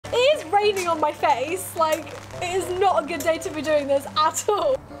raining on my face. Like, it is not a good day to be doing this at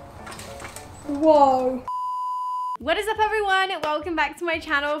all. Whoa. What is up everyone? Welcome back to my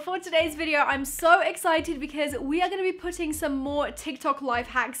channel. For today's video, I'm so excited because we are going to be putting some more TikTok life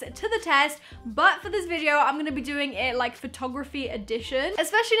hacks to the test, but for this video, I'm going to be doing it like photography edition.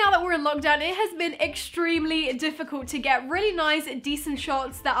 Especially now that we're in lockdown, it has been extremely difficult to get really nice, decent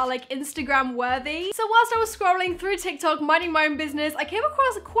shots that are like Instagram worthy. So whilst I was scrolling through TikTok, minding my own business, I came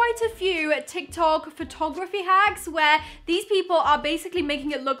across quite a few TikTok photography hacks where these people are basically making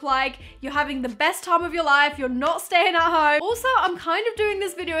it look like you're having the best time of your life, you're not staying at home. Also, I'm kind of doing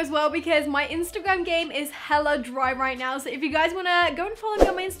this video as well because my Instagram game is hella dry right now. So if you guys want to go and follow me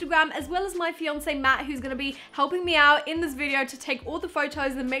on my Instagram, as well as my fiance Matt, who's going to be helping me out in this video to take all the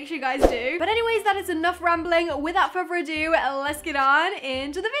photos, and make sure you guys do. But anyways, that is enough rambling. Without further ado, let's get on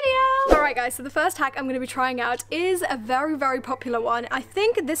into the video. Alright guys, so the first hack I'm going to be trying out is a very, very popular one. I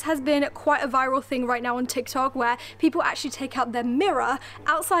think this has been quite a viral thing right now on TikTok where people actually take out their mirror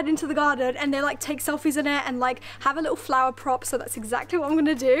outside into the garden and they like take selfies in it and like have a little flower prop. So that's exactly what I'm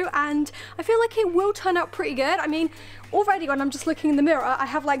gonna do, and I feel like it will turn out pretty good. I mean, already when I'm just looking in the mirror, I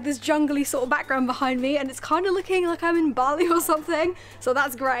have like this jungly sort of background behind me and it's kind of looking like I'm in Bali or something, so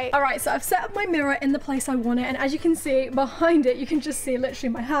that's great. Alright, so I've set up my mirror in the place I want it, and as you can see behind it, you can just see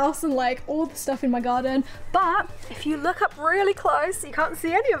literally my house and like all the stuff in my garden. But if you look up really close, you can't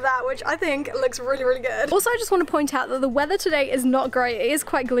see any of that, which I think looks really, really good. Also, I just want to point out that the weather today is not great. It is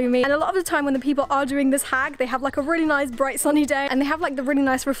quite gloomy, and a lot of the time when the people are doing this hack, they have like a really nice bright sunny day and they have like the really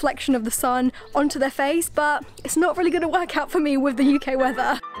nice reflection of the sun onto their face, but it's not really going to work out for me with the UK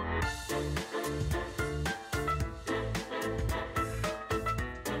weather.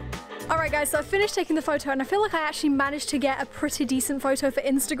 Alright guys, so I finished taking the photo and I feel like I actually managed to get a pretty decent photo for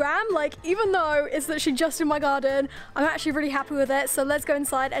Instagram. Like, even though it's literally just in my garden, I'm actually really happy with it. So let's go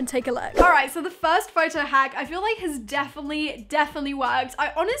inside and take a look. Alright, so the first photo hack I feel like has definitely worked.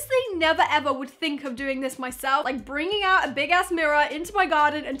 I honestly never ever would think of doing this myself. Like bringing out a big ass mirror into my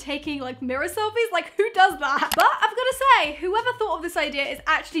garden and taking like mirror selfies. Like, who does that? But I've got to say, whoever thought of this idea is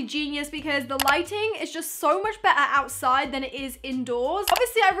actually genius because the lighting is just so much better outside than it is indoors.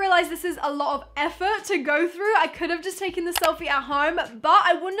 Obviously, I realize this is a lot of effort to go through. I could have just taken the selfie at home, but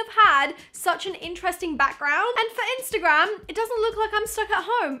I wouldn't have had such an interesting background. And for Instagram, it doesn't look like I'm stuck at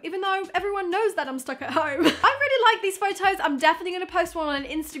home, even though everyone knows that I'm stuck at home. I really like these photos. I'm definitely going to post one on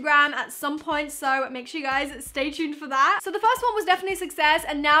Instagram at some point, so make sure you guys stay tuned for that. So the first one was definitely a success,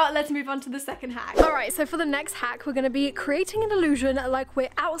 and now let's move on to the second hack. Alright, so for the next hack, we're going to be creating an illusion like we're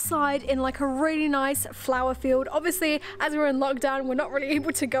outside in like a really nice flower field. Obviously, as we're in lockdown, we're not really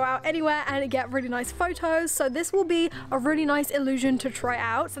able to go out anywhere and get really nice photos, so this will be a really nice illusion to try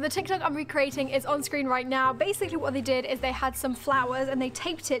out. So the TikTok I'm recreating is on screen right now. Basically what they did is they had some flowers and they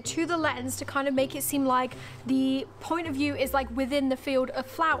taped it to the lens to kind of make it seem like the point of view is like within the field of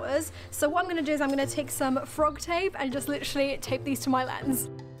flowers. So what I'm going to do is I'm going to take some frog tape and just literally tape these to my lens.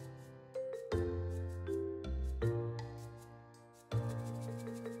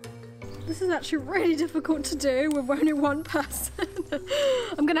 This is actually really difficult to do with only one person.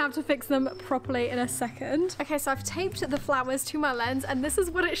 I'm gonna have to fix them properly in a second. Okay, so I've taped the flowers to my lens and this is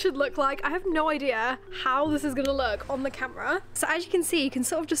what it should look like. I have no idea how this is gonna look on the camera. So as you can see, you can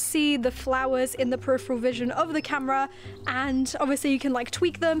sort of just see the flowers in the peripheral vision of the camera, and obviously you can like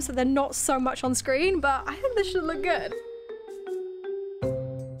tweak them so they're not so much on screen, but I think this should look good.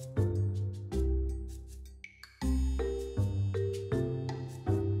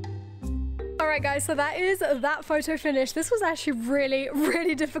 Alright guys, so that is that photo finished. This was actually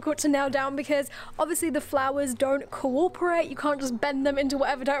really difficult to nail down because obviously the flowers don't cooperate. You can't just bend them into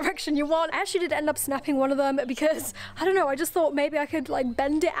whatever direction you want. I actually did end up snapping one of them because, I don't know, I just thought maybe I could like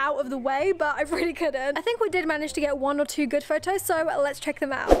bend it out of the way, but I really couldn't. I think we did manage to get one or two good photos, so let's check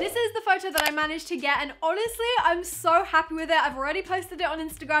them out. This is the photo that I managed to get, and honestly, I'm so happy with it. I've already posted it on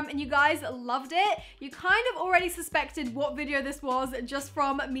Instagram and you guys loved it. You kind of already suspected what video this was just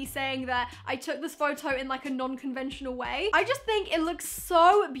from me saying that I took this photo in like a non-conventional way. I just think it looks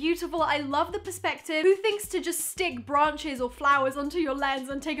so beautiful. I love the perspective. Who thinks to just stick branches or flowers onto your lens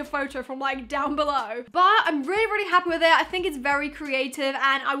and take a photo from like down below? But I'm really happy with it. I think it's very creative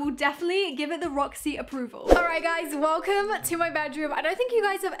and I will definitely give it the ROXI approval. Alright guys, welcome to my bedroom. I don't think you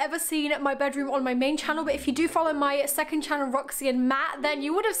guys have ever seen my bedroom on my main channel, but if you do follow my second channel, Roxy and Matt, then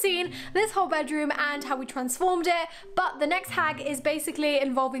you would have seen this whole bedroom and how we transformed it. But the next hack is basically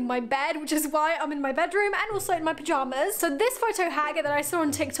involving my bed, which is why I'm in my bedroom and also in my pajamas. So this photo hack that I saw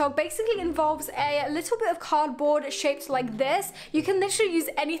on TikTok basically involves a little bit of cardboard shaped like this. You can literally use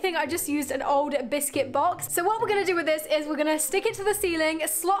anything. I just used an old biscuit box. So what we're gonna do with this is we're gonna stick it to the ceiling,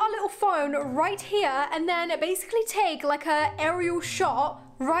 slot our little phone right here, and then basically take like a aerial shot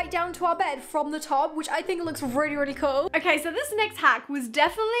right down to our bed from the top, which I think looks really, really cool. Okay, so this next hack was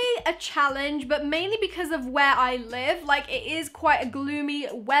definitely a challenge, but mainly because of where I live. Like, it is quite a gloomy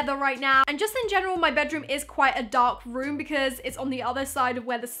weather right now, and just in general, my bedroom is quite a dark room because it's on the other side of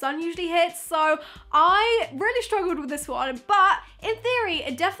where the sun usually hits, so I really struggled with this one, but in theory,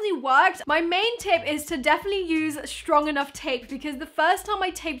 it definitely worked. My main tip is to definitely use strong enough tape, because the first time I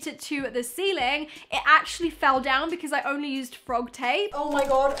taped it to the ceiling, it actually fell down because I only used frog tape. Oh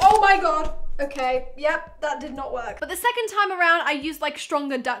my god, oh my god. Okay, yep, that did not work. But the second time around, I used like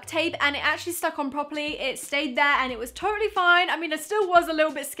stronger duct tape and it actually stuck on properly. It stayed there and it was totally fine. I mean, I still was a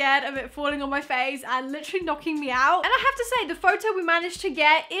little bit scared of it falling on my face and literally knocking me out. And I have to say, the photo we managed to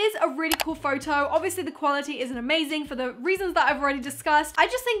get is a really cool photo. Obviously, the quality isn't amazing for the reasons that I've already discussed. I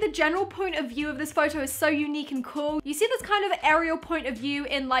just think the general point of view of this photo is so unique and cool. You see this kind of aerial point of view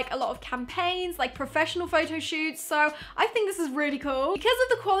in like a lot of campaigns, like professional photo shoots. So I think this is really cool. Because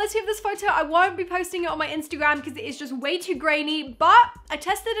of the quality of this photo, I won't be posting it on my Instagram because it is just way too grainy, but I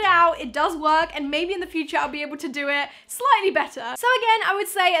tested it out, it does work, and maybe in the future I'll be able to do it slightly better. So again, I would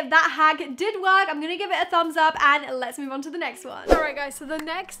say that hack did work. I'm gonna give it a thumbs up and let's move on to the next one. Alright guys, so the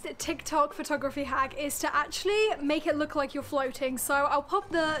next TikTok photography hack is to actually make it look like you're floating. So I'll pop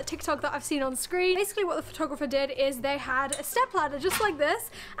the TikTok that I've seen on screen. Basically what the photographer did is they had a stepladder just like this,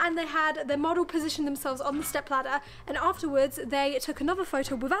 and they had the model position themselves on the stepladder, and afterwards they took another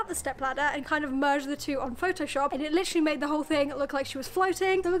photo without the stepladder and kind of merged the two on Photoshop, and it literally made the whole thing look like she was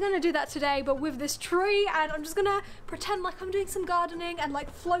floating. So we're gonna do that today, but with this tree, and I'm just gonna pretend like I'm doing some gardening and like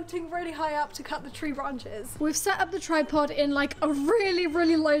floating really high up to cut the tree branches. We've set up the tripod in like a really,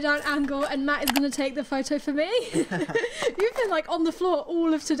 really low down angle, and Matt is gonna take the photo for me. You've been like on the floor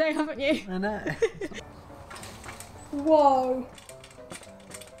all of today, haven't you? I know. Whoa.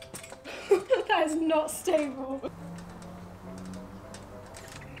 That is not stable.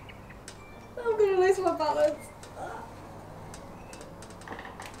 I'm gonna lose my balance.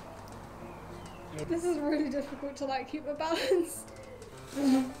 This is really difficult to like keep my balance.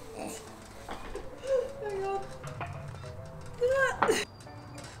 Hang on.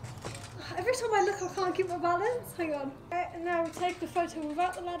 Every time I look, I can't keep my balance. Hang on. Okay, and now we take the photo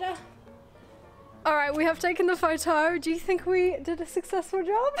without the ladder. Alright, we have taken the photo. Do you think we did a successful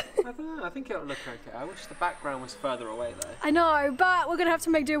job? I don't know, I think it'll look okay. I wish the background was further away though. I know, but we're gonna have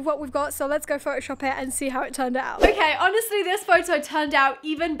to make do with what we've got, so let's go Photoshop it and see how it turned out. Okay, honestly, this photo turned out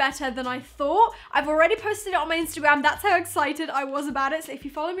even better than I thought. I've already posted it on my Instagram. That's how excited I was about it. So if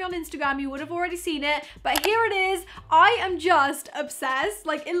you follow me on Instagram, you would have already seen it. But here it is. I am just obsessed.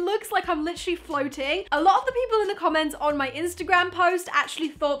 Like, it looks like I'm literally floating. A lot of the people in the comments on my Instagram post actually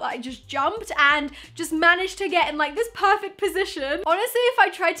thought that I just jumped and just managed to get in like this perfect position. Honestly, if I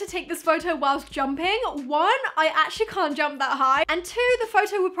tried to take this photo whilst jumping, one, I actually can't jump that high, and two, the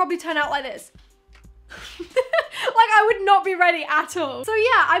photo would probably turn out like this. Like, I would not be ready at all. So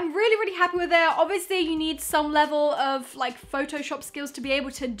yeah, I'm really, really happy with it. Obviously, you need some level of like Photoshop skills to be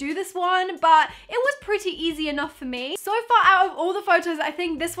able to do this one, but it was pretty easy enough for me. So far, out of all the photos, I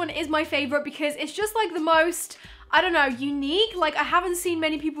think this one is my favorite because it's just like the most, I don't know, unique. Like, I haven't seen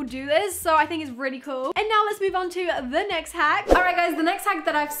many people do this, so I think it's really cool. And now let's move on to the next hack. All right, guys, the next hack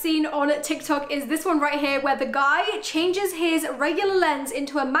that I've seen on TikTok is this one right here, where the guy changes his regular lens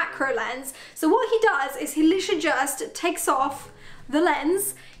into a macro lens. So what he does is he literally just takes off the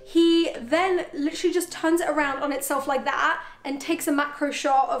lens. He then literally just turns it around on itself like that and takes a macro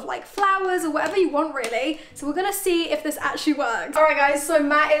shot of like flowers or whatever you want, really. So we're gonna see if this actually works. All right, guys, so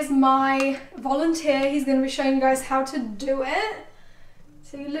Matt is my volunteer. He's gonna be showing you guys how to do it.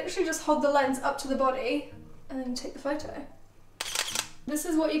 So you literally just hold the lens up to the body and then you take the photo. This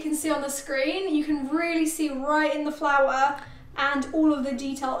is what you can see on the screen. You can really see right in the flower and all of the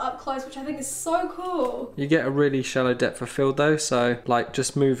detail up close, which I think is so cool. You get a really shallow depth of field though, so like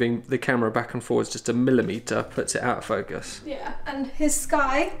just moving the camera back and forwards just a millimeter puts it out of focus. Yeah, and his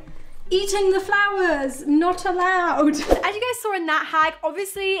sky eating the flowers, not allowed. As you guys saw in that hack,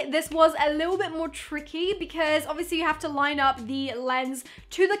 obviously this was a little bit more tricky because obviously you have to line up the lens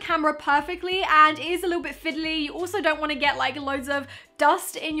to the camera perfectly and it is a little bit fiddly. You also don't want to get like loads of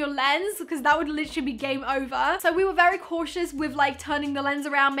dust in your lens, because that would literally be game over. So we were very cautious with like turning the lens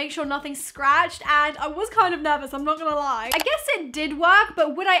around, make sure nothing's scratched, and I was kind of nervous, I'm not gonna lie. I guess it did work,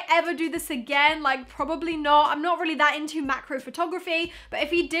 but would I ever do this again? Like, probably not. I'm not really that into macro photography, but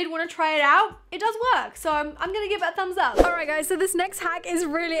if you did want to try it out, it does work. So I'm gonna give it a thumbs up. All right guys, so this next hack is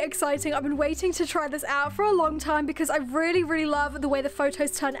really exciting. I've been waiting to try this out for a long time because I really love the way the photos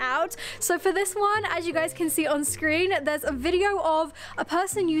turn out. So for this one, as you guys can see on screen, there's a video of a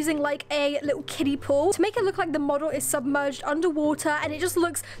person using like a little kiddie pool to make it look like the model is submerged underwater, and it just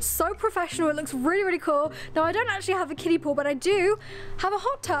looks so professional. It looks really cool. Now I don't actually have a kiddie pool, but I do have a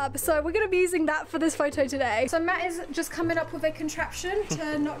hot tub, so we're gonna be using that for this photo today. So Matt is just coming up with a contraption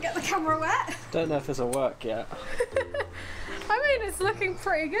to not get the camera wet. Don't know if this will work yet. I mean, it's looking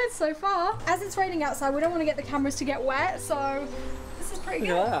pretty good so far. As it's raining outside, we don't want to get the cameras to get wet, so this is pretty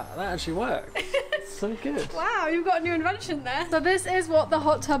good. Look at that, that actually worked. So good. Wow, you've got a new invention there. So this is what the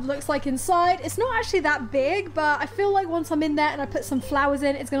hot tub looks like inside. It's not actually that big, but I feel like once I'm in there and I put some flowers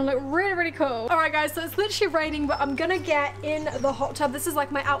in, it's gonna look really cool. All right guys, so it's literally raining, but I'm gonna get in the hot tub. This is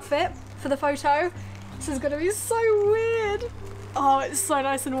like my outfit for the photo. This is gonna be so weird. Oh, it's so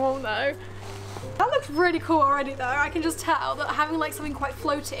nice and warm though. That looks really cool already though. I can just tell that having like something quite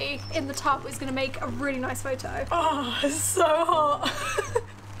floaty in the tub is gonna make a really nice photo. Oh, it's so hot.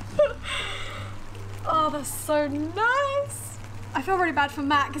 Oh, that's so nice. I feel really bad for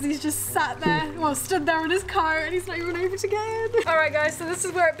Matt because he's just sat there, well, stood there in his car and he's not even able to get in. All right guys, so this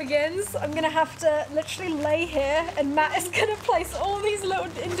is where it begins. I'm gonna have to literally lay here and Matt is gonna place all these little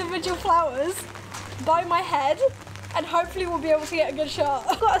individual flowers by my head, and hopefully we'll be able to get a good shot.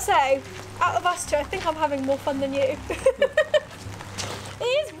 I've got to say, out of us two, I think I'm having more fun than you. It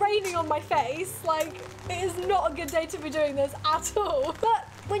is raining on my face. Like, it is not a good day to be doing this at all. But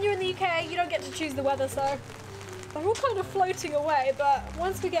when you're in the UK, you don't get to choose the weather, so they're all kind of floating away. But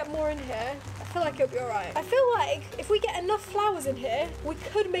once we get more in here, I feel like it'll be all right. I feel like if we get enough flowers in here, we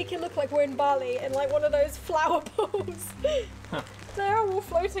could make it look like we're in Bali in like one of those flower pools. They're all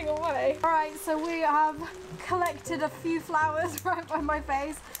floating away. All right, so we have collected a few flowers right by my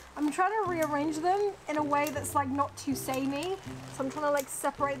face. I'm trying to rearrange them in a way that's like not too samey. So I'm trying to like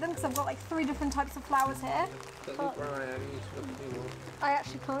separate them because I've got like 3 different types of flowers here. I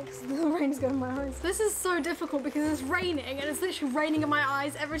actually can't because the rain's going in my eyes. This is so difficult because it's raining and it's literally raining in my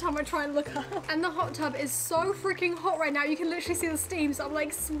eyes every time I try and look up. And the hot tub is so freaking hot right now. You can literally see the steam, so I'm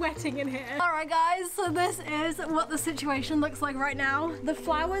like sweating in here. All right guys, so this is what the situation looks like right now. The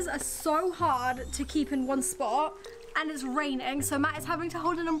flowers are so hard to keep in one spot and it's raining, so Matt is having to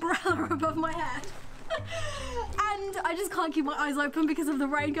hold an umbrella above my head. And I just can't keep my eyes open because of the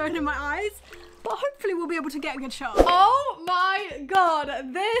rain going in my eyes. But hopefully we'll be able to get a good shot. Oh my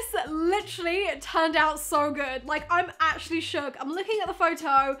god, this literally turned out so good. Like, I'm actually shook. I'm looking at the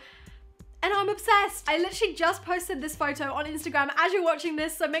photo and I'm obsessed. I literally just posted this photo on Instagram as you're watching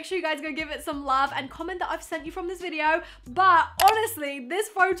this, so make sure you guys go give it some love and comment that I've sent you from this video. But honestly, this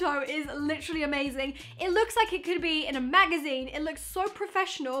photo is literally amazing. It looks like it could be in a magazine. It looks so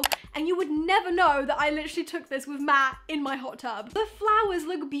professional, and you would never know that I literally took this with Matt in my hot tub. The flowers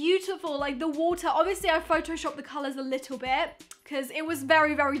look beautiful, like the water. Obviously, I photoshopped the colors a little bit because it was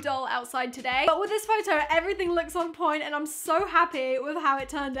very dull outside today. But with this photo, everything looks on point and I'm so happy with how it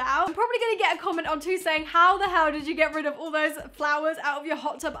turned out. I'm probably gonna get a comment or two saying, how the hell did you get rid of all those flowers out of your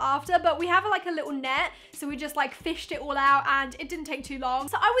hot tub after? But we have like a little net, so we just like fished it all out and it didn't take too long.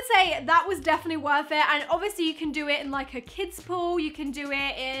 So I would say that was definitely worth it. And obviously you can do it in like a kid's pool, you can do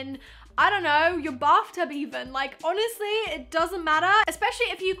it in, I don't know, your bathtub even. Like, honestly, it doesn't matter. Especially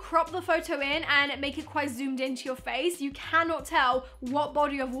if you crop the photo in and make it quite zoomed into your face, you cannot tell what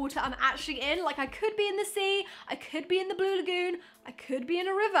body of water I'm actually in. Like, I could be in the sea, I could be in the Blue Lagoon, I could be in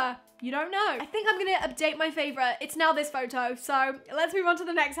a river. You don't know. I think I'm gonna update my favorite. It's now this photo, so let's move on to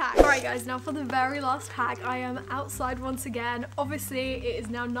the next hack. All right guys, now for the very last hack, I am outside once again. Obviously, it is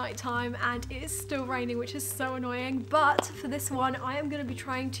now nighttime and it is still raining, which is so annoying. But for this one, I am gonna be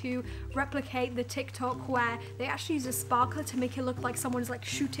trying to replicate the TikTok where they actually use a sparkler to make it look like someone's like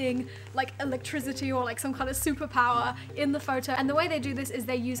shooting like electricity or like some kind of superpower in the photo. And the way they do this is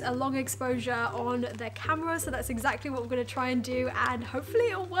they use a long exposure on their camera, so that's exactly what we're gonna try and do, and hopefully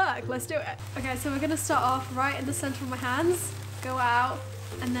it'll work. Let's do it. Okay, so we're gonna start off right in the center of my hands, go out,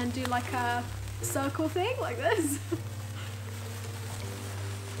 and then do like a circle thing like this.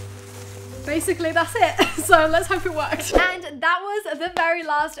 Basically, that's it. So let's hope it worked. And that was the very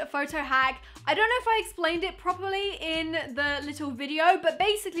last photo hack. I don't know if I explained it properly in the little video, but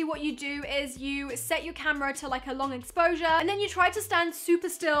basically what you do is you set your camera to like a long exposure and then you try to stand super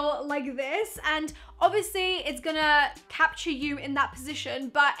still like this, and obviously it's gonna capture you in that position,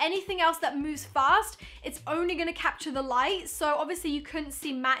 but anything else that moves fast, it's only gonna capture the light. So obviously you couldn't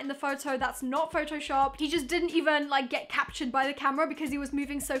see Matt in the photo. That's not Photoshopped. He just didn't even like get captured by the camera because he was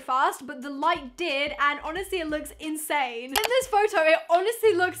moving so fast, but the light did, and honestly it looks insane. In this photo, it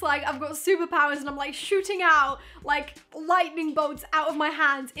honestly looks like I've got superpowers and I'm like shooting out like lightning bolts out of my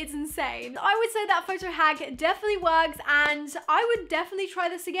hands. It's insane. I would say that photo hack definitely works, and I would definitely try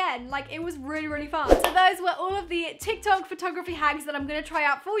this again. Like, it was really, really fun. So those were all of the TikTok photography hacks that I'm gonna try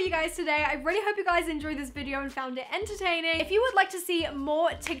out for you guys today. I really hope you guys enjoyed this video and found it entertaining. If you would like to see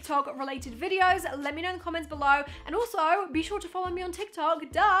more TikTok related videos, let me know in the comments below. And also be sure to follow me on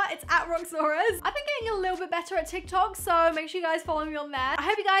TikTok. Duh, it's at Roxxsaurus. I've been getting a little bit better at TikTok, so make sure you guys follow me on there. I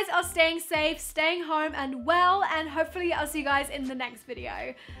hope you guys are staying safe, staying home and well, and hopefully I'll see you guys in the next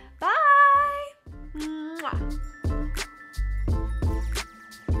video. Bye! Mwah.